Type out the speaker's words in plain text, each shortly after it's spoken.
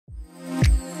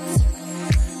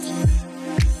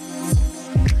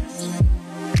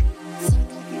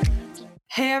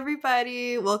Hey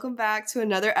everybody, welcome back to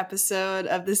another episode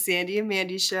of the Sandy and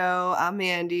Mandy Show. I'm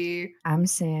Mandy. I'm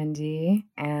Sandy,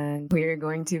 and we're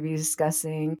going to be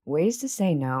discussing ways to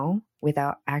say no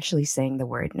without actually saying the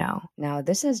word no. Now,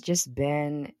 this has just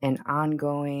been an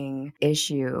ongoing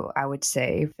issue, I would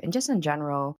say, and just in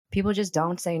general, people just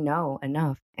don't say no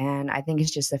enough. And I think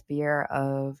it's just a fear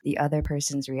of the other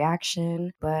person's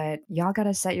reaction, but y'all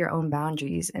gotta set your own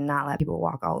boundaries and not let people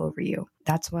walk all over you.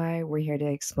 That's why we're here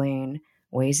to explain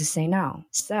ways to say no.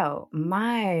 So,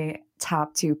 my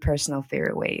top 2 personal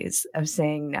favorite ways of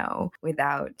saying no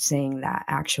without saying that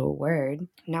actual word.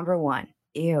 Number 1,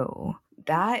 ew.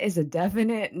 That is a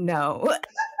definite no.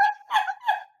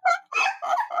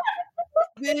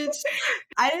 Bitch,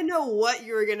 I didn't know what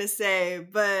you were going to say,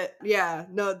 but yeah,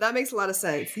 no, that makes a lot of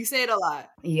sense. You say it a lot.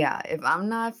 Yeah, if I'm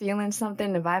not feeling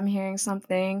something, if I'm hearing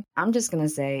something, I'm just going to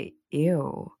say,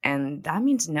 ew. And that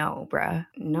means no, bruh.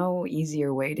 No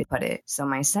easier way to put it. So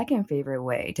my second favorite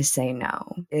way to say no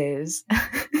is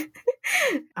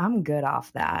I'm good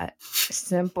off that.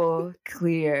 Simple,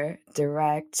 clear,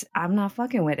 direct. I'm not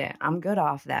fucking with it. I'm good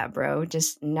off that, bro.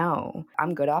 Just no.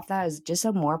 I'm good off that is just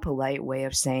a more polite way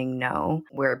of saying no,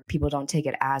 where people don't take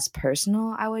it as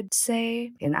personal, I would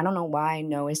say. And I don't know why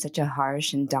no is such a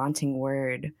harsh and daunting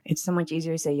word. It's so much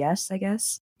easier to say yes, I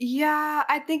guess. Yeah,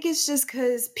 I think it's just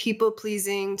because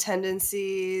people-pleasing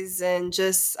tendencies and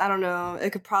just, I don't know, it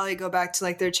could probably go back to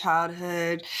like their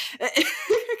childhood. It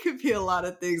could be a lot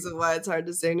of things of why it's hard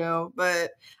to say no.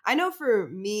 But I know for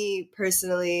me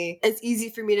personally, it's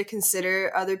easy for me to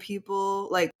consider other people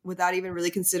like without even really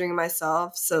considering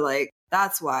myself. So like,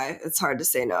 that's why it's hard to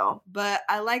say no. But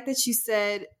I like that you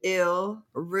said ill,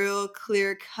 real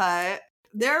clear cut.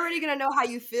 They're already going to know how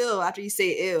you feel after you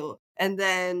say ill. And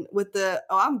then with the,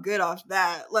 oh, I'm good off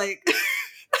that. Like,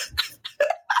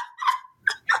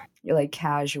 Your like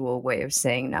casual way of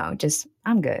saying no, just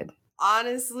I'm good.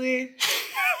 honestly,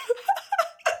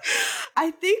 I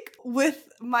think with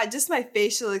my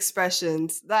facial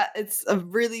expressions, that it's a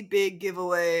really big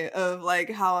giveaway of like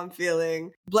how I'm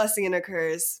feeling. Blessing and a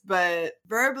curse. But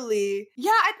verbally, yeah,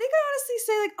 I think I honestly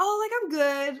say like,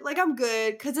 oh, like I'm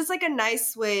good. Cause it's like a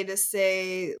nice way to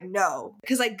say no.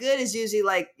 Cause like good is usually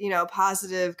like,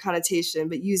 positive connotation,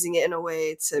 but using it in a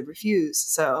way to refuse.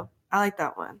 So I like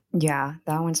that one. Yeah,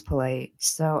 that one's polite.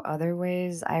 So other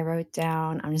ways I wrote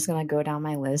down, I'm just gonna go down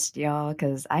my list, y'all,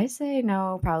 because I say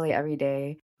no probably every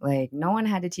day. Like no one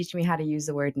had to teach me how to use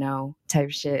the word no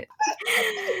type shit.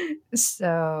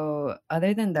 So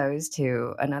other than those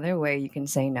 2, another way you can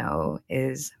say no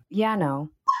is yeah, no.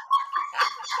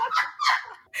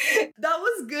 That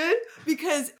was good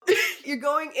because you're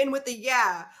going in with the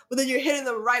yeah, but then you're hitting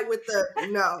them right with the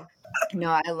no. No,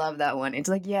 I love that one. It's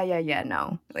like, yeah,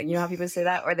 no. Like, you know how people say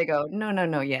that? Or they go,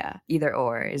 no, yeah. Either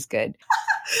or is good.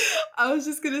 I was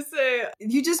just going to say,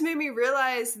 you just made me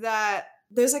realize that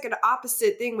there's like an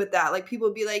opposite thing with that. Like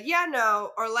people be like, yeah,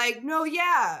 no, or like, no,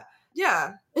 yeah.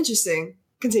 Yeah, interesting.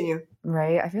 Continue.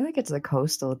 Right? I feel like it's a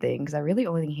coastal thing because I really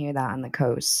only hear that on the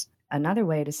coast. Another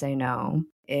way to say no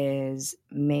is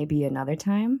maybe another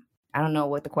time. I don't know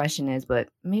what the question is, but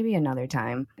maybe another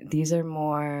time. These are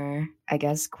more, I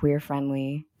guess, queer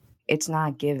friendly. It's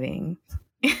not giving.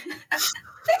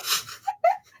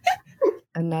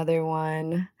 Another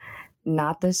one,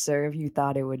 not the serve you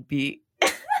thought it would be.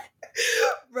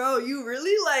 Bro, you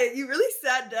really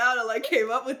sat down and like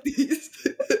came up with these.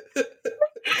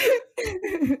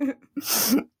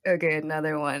 Okay,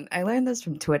 another one. I learned this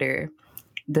from Twitter.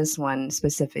 This one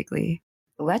specifically.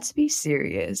 Let's be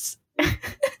serious.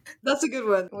 That's a good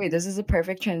one. Wait, this is a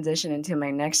perfect transition into my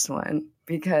next one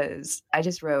because I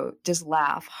just wrote, just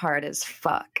laugh hard as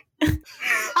fuck.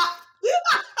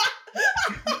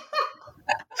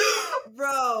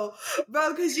 Bro,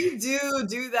 because you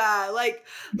do that. Like,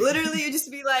 literally, you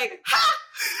just be like, ha!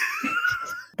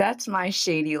 That's my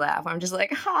shady laugh. I'm just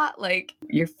like, ha, like,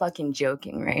 you're fucking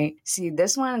joking, right? See,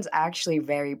 this one's actually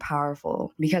very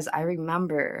powerful because I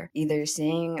remember either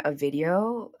seeing a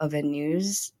video of a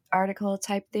news article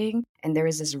type thing, and there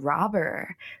was this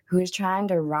robber who was trying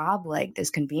to rob like this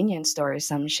convenience store or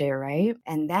some shit, right?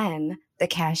 And then the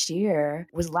cashier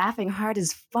was laughing hard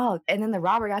as fuck, and then the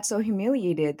robber got so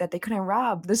humiliated that they couldn't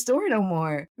rob the store no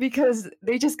more because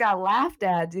they just got laughed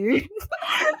at, dude.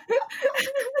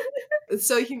 It's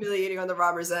so humiliating on the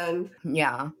robber's end.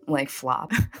 Yeah, like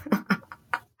flop.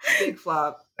 Big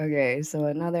flop. Okay, so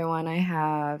another one I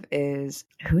have is,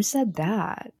 who said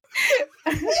that?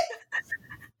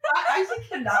 I actually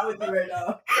cannot with you right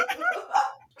now.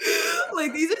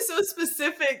 Like, these are so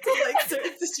specific to like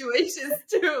certain situations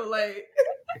too. Like,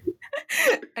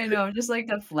 I know, I'm just like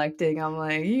deflecting. I'm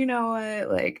like, you know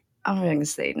what? Like, I'm gonna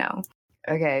say no.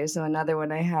 Okay, so another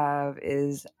one I have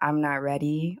is I'm not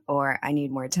ready or I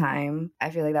need more time.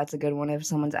 I feel like that's a good one if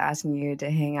someone's asking you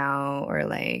to hang out or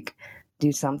like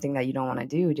do something that you don't want to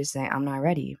do, just say I'm not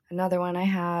ready. Another one I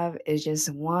have is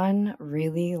just one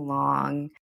really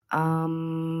long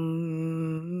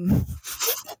um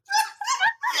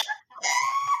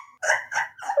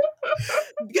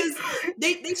Because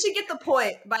they should get the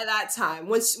point by that time.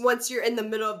 Once you're in the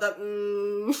middle of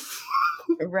the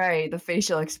right, the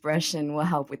facial expression will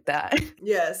help with that.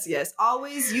 Yes.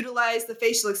 Always utilize the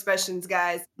facial expressions,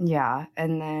 guys. Yeah,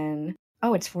 and then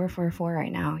oh, it's 444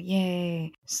 right now.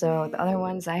 Yay. So the other Yay.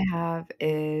 ones I have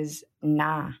is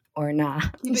nah or nah.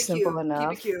 Keep it Simple cute. Keep it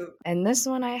enough. cute. And this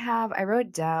one I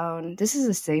wrote down, this is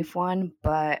a safe one,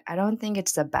 but I don't think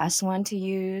it's the best one to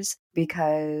use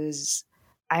because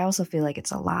I also feel like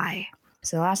it's a lie.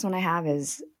 So the last one I have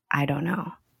is I don't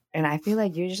know. And I feel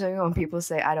like usually when people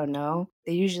say I don't know,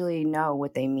 they usually know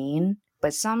what they mean,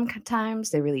 but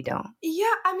sometimes they really don't.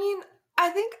 Yeah, I mean, I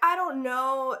think I don't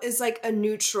know is like a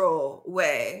neutral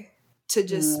way to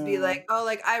just be like, oh,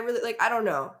 like I really like I don't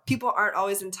know. People aren't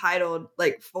always entitled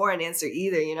like for an answer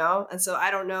either, you know? And so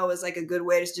I don't know is like a good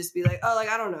way to just be like, oh, like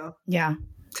I don't know. Yeah.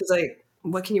 Cuz like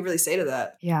what can you really say to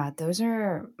that? Yeah, those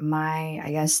are my,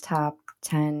 I guess, top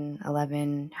 10,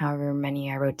 11, however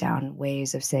many I wrote down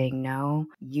ways of saying no.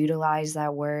 Utilize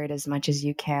that word as much as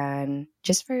you can,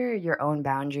 just for your own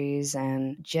boundaries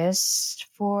and just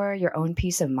for your own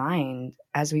peace of mind.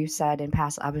 As we've said in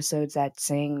past episodes, that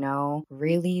saying no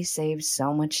really saves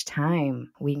so much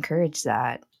time. We encourage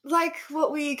that. Like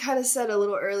what we kind of said a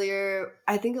little earlier,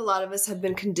 I think a lot of us have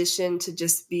been conditioned to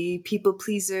just be people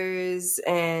pleasers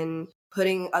and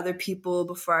putting other people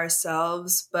before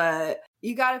ourselves, but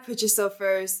you got to put yourself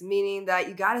first, meaning that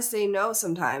you got to say no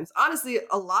sometimes. Honestly,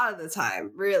 a lot of the time,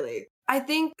 really. I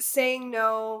think saying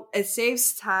no, it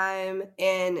saves time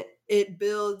and it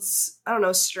builds, I don't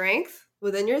know, strength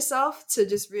within yourself to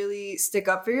just really stick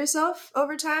up for yourself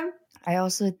over time. I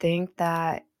also think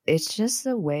that it's just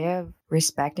a way of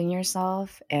respecting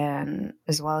yourself and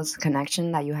as well as the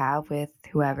connection that you have with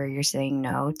whoever you're saying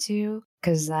no to.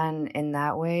 Because then in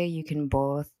that way, you can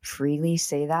both freely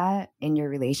say that in your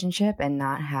relationship and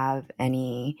not have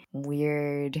any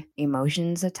weird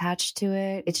emotions attached to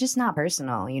it. It's just not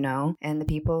personal, you know? And the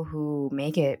people who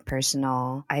make it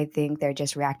personal, I think they're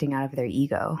just reacting out of their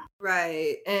ego.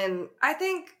 Right. And I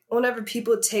think whenever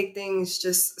people take things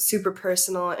just super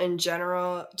personal in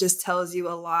general, just tells you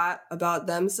a lot about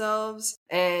themselves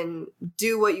and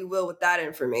do what you will with that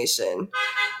information.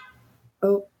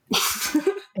 Oh.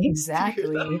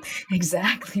 Exactly, bro.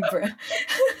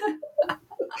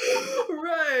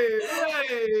 Right.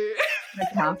 The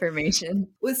confirmation.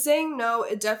 With saying no,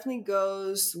 it definitely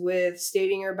goes with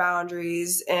stating your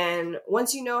boundaries. And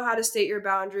once you know how to state your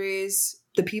boundaries,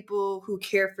 the people who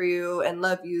care for you and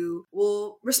love you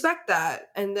will respect that.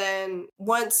 And then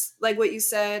once, like what you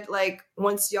said, like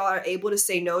once y'all are able to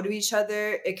say no to each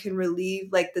other, it can relieve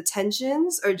like the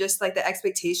tensions or just like the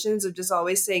expectations of just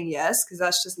always saying yes, because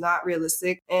that's just not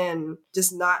realistic and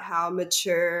just not how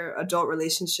mature adult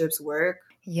relationships work.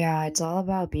 Yeah, it's all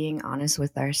about being honest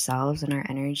with ourselves and our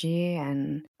energy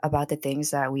and about the things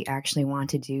that we actually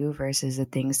want to do versus the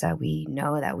things that we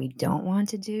know that we don't want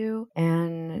to do.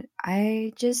 And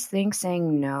I just think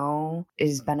saying no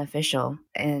is beneficial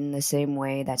in the same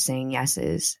way that saying yes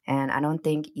is. And I don't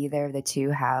think either of the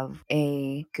two have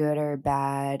a good or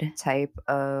bad type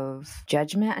of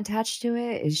judgment attached to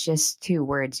it. It's just two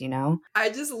words, you know? I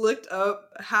just looked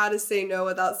up how to say no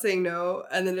without saying no,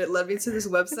 and then it led me to this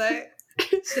website.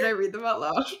 Should I read them out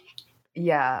loud?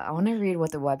 Yeah, I want to read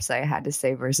what the website had to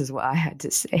say versus what I had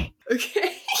to say.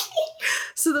 Okay.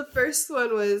 So the first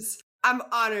one was, I'm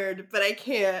honored, but I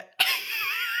can't.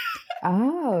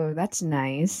 Oh, that's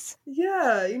nice.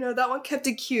 Yeah, you know, that one kept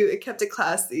it cute. It kept it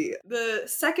classy. The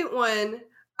second one,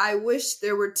 I wish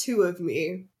there were two of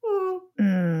me.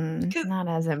 Not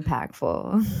as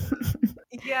impactful.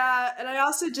 Yeah, and I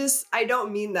also I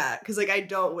don't mean that because, like, I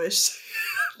don't wish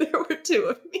there were two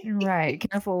of me. Right.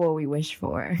 Careful what we wish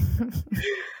for.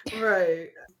 Right.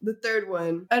 The third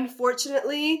one,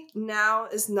 unfortunately, now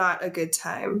is not a good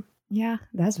time. Yeah,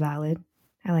 that's valid.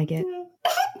 I like it.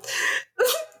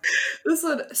 This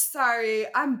one, sorry,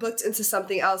 I'm booked into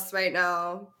something else right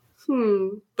now.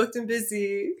 Booked and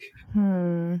busy.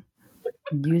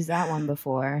 Used that one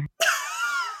before.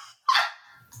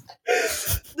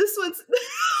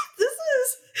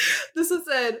 This one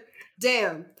said,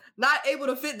 damn, not able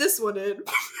to fit this one in.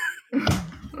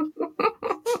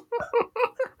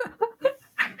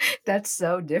 That's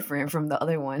so different from the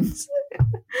other ones.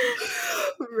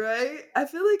 Right? I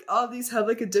feel like all these have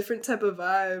like a different type of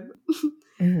vibe.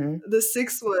 Hmm. The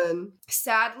sixth one.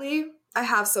 Sadly, I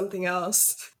have something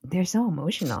else. They're so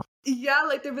emotional. Yeah,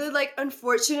 like they're really like,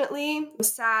 unfortunately,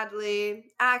 sadly,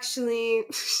 actually.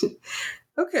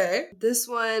 Okay. This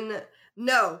one,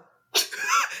 no.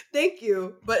 Thank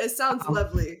you, but it sounds Oh,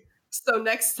 lovely. So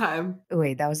next time.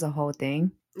 wait, that was the whole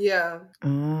thing? Yeah.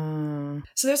 Mm.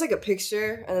 So there's like a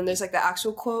picture and then there's like the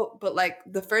actual quote, but like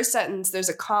the first sentence, there's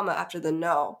a comma after the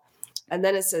no. And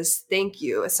then it says, thank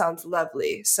you. It sounds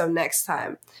lovely. So next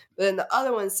time. But then the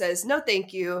other one says, no,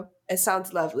 thank you. It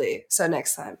sounds lovely. So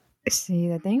next time. See,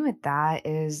 the thing with that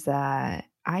is that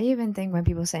I even think when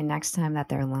people say next time that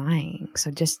they're lying.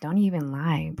 So just don't even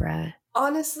lie, bruh.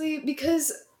 Honestly,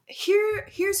 because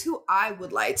here's who I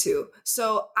would lie to.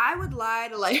 So I would lie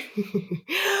to like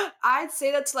I'd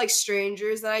say that to like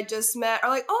strangers that I just met, or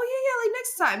like, oh yeah,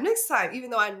 like next time, even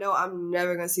though I know I'm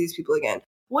never gonna see these people again.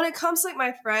 When it comes to like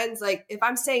my friends, like if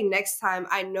I'm saying next time,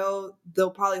 I know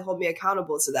they'll probably hold me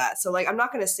accountable to that. So like I'm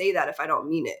not gonna say that if I don't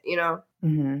mean it, you know?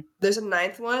 Mm-hmm. There's a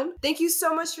ninth one. Thank you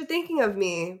so much for thinking of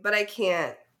me, but I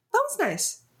can't. That was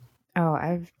nice. Oh,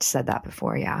 I've said that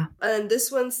before, yeah. And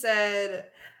this one said,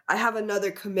 I have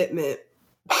another commitment.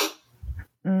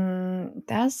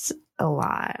 That's a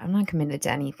lot. I'm not committed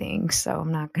to anything, so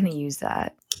I'm not going to use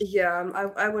that. Yeah,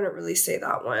 I wouldn't really say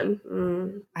that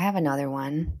one. I have another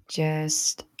one.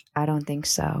 Just, I don't think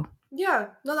so. Yeah,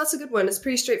 no, that's a good one. It's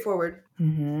pretty straightforward.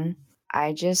 Mm-hmm.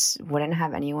 I just wouldn't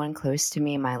have anyone close to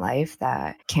me in my life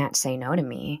that can't say no to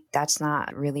me. That's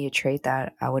not really a trait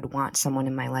that I would want someone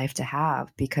in my life to have,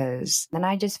 because then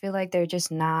I just feel like they're just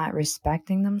not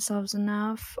respecting themselves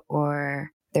enough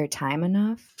or their time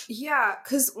enough. Yeah,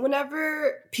 because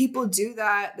whenever people do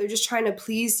that, they're just trying to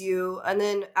please you. And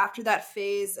then after that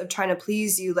phase of trying to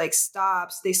please you like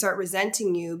stops, they start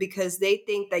resenting you because they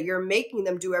think that you're making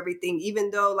them do everything,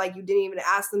 even though like you didn't even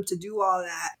ask them to do all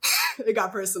that. It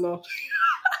got personal.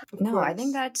 No, I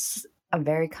think that's a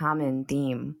very common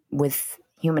theme with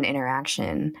human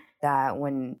interaction, that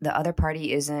when the other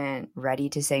party isn't ready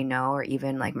to say no, or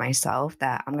even like myself,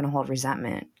 that I'm going to hold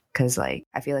resentment because like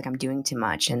I feel like I'm doing too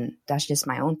much, and that's just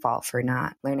my own fault for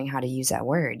not learning how to use that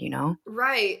word, you know?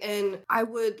 Right. And I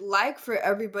would like for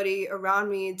everybody around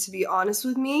me to be honest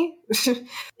with me.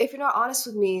 If you're not honest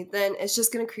with me, then it's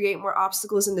just going to create more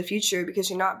obstacles in the future because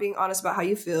you're not being honest about how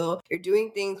you feel. You're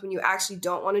doing things when you actually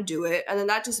don't want to do it. And then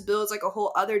that just builds like a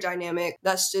whole other dynamic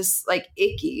that's just like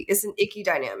icky. It's an icky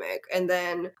dynamic. And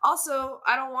then also,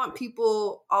 I don't want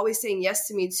people always saying yes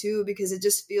to me too, because it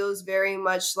just feels very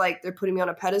much like they're putting me on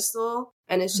a pedestal.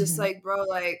 And it's just like, bro,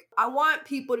 like I want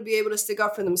people to be able to stick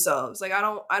up for themselves. Like I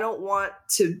don't want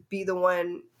to be the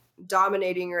one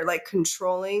dominating or like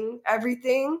controlling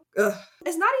everything. Ugh.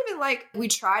 It's not even like we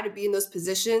try to be in those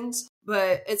positions,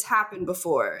 but it's happened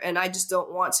before and I just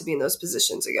don't want to be in those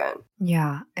positions again.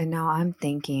 Yeah. And now I'm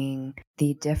thinking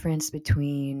the difference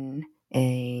between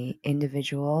an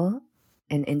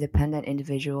independent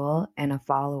individual and a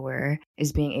follower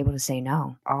is being able to say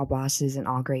no. All bosses and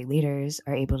all great leaders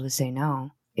are able to say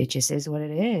no. It just is what it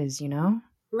is, you know?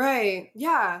 Right.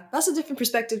 Yeah. That's a different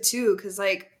perspective too. Cause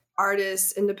like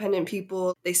artists, independent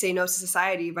people, they say no to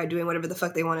society by doing whatever the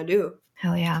fuck they want to do.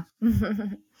 Hell yeah.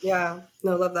 Yeah.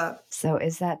 No, love that. So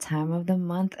it's that time of the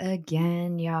month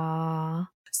again, y'all.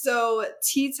 So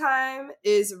tea time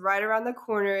is right around the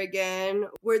corner again.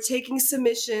 We're taking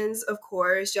submissions, of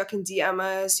course. Y'all can DM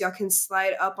us. Y'all can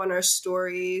slide up on our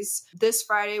stories. This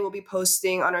Friday, we'll be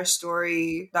posting on our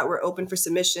story that we're open for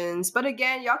submissions. But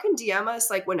again, y'all can DM us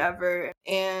like whenever.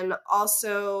 And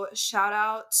also shout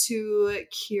out to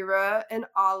Kira and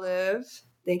Olive.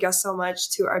 Thank y'all so much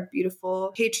to our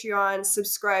beautiful Patreon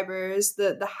subscribers,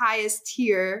 the highest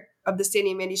tier of the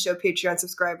Sandy and Mandy Show Patreon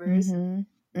subscribers.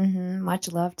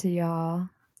 Much love to y'all.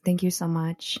 Thank you so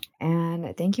much.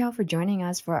 And thank y'all for joining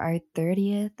us for our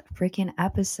 30th freaking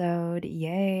episode.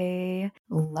 Yay.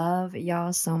 Love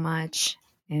y'all so much.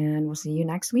 And we'll see you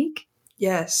next week.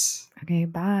 Yes. Okay,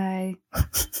 bye.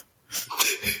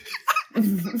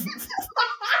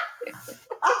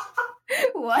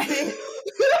 What?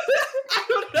 I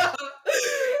don't know.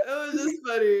 It was just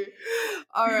funny.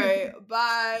 All right.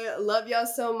 Bye. Love y'all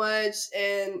so much.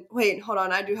 And wait, hold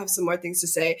on. I do have some more things to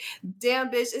say. Damn,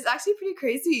 bitch. It's actually pretty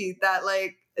crazy that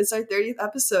like it's our 30th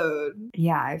episode.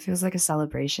 Yeah, it feels like a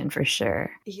celebration for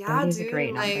sure. Yeah, 30 dude. is a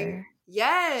great like, number.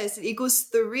 Yes, it equals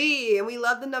 3. And we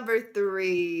love the number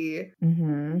 3.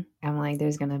 I'm like,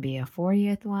 there's going to be a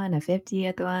 40th one, a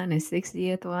 50th one, a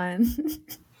 60th one.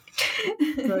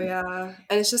 So yeah,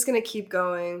 and it's just gonna keep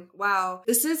going. Wow,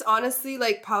 this is honestly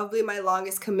like probably my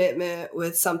longest commitment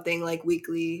with something like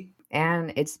weekly.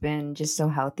 And it's been just so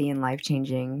healthy and life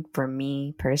changing for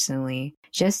me personally,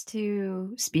 just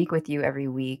to speak with you every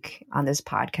week on this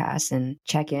podcast and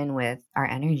check in with our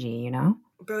energy, you know?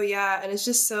 Bro, yeah. And it's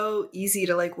just so easy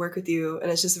to like work with you. And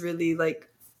it's just really like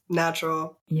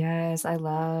natural. Yes, I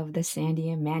love the Sandy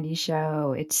and Mandy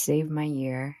show. It saved my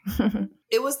year.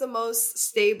 It was the most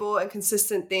stable and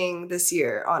consistent thing this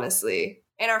year, honestly.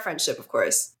 And our friendship, of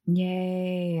course.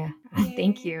 Yay. Yay.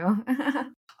 Thank you.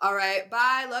 All right.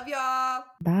 Bye. Love y'all.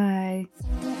 Bye.